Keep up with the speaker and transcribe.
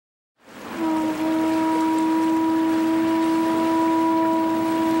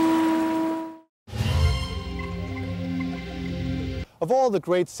Of all the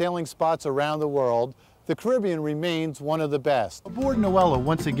great sailing spots around the world, the Caribbean remains one of the best. Aboard Noella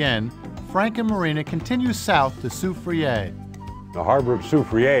once again, Frank and Marina continue south to Soufriere. The harbor of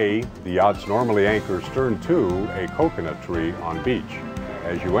Soufriere, the yachts normally anchor stern to a coconut tree on beach.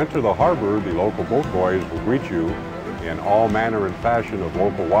 As you enter the harbor, the local boat boys will greet you in all manner and fashion of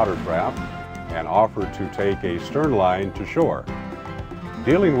local watercraft and offer to take a stern line to shore.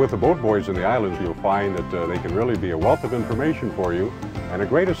 Dealing with the boat boys in the islands, you'll find that they can really be a wealth of information for you and a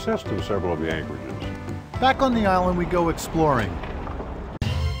great assist in several of the anchorages. Back on the island we go exploring.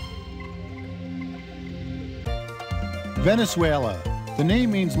 Venezuela. The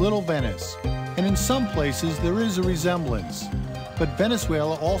name means Little Venice, and in some places there is a resemblance. But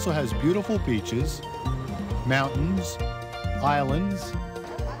Venezuela also has beautiful beaches, mountains, islands,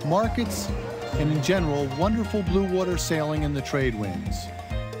 markets, and in general, wonderful blue water sailing in the trade winds.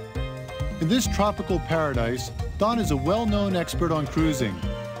 In this tropical paradise, Don is a well-known expert on cruising.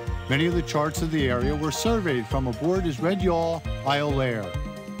 Many of the charts of the area were surveyed from aboard his red yawl, Isle Air.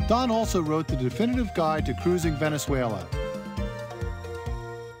 Don also wrote the definitive guide to cruising Venezuela.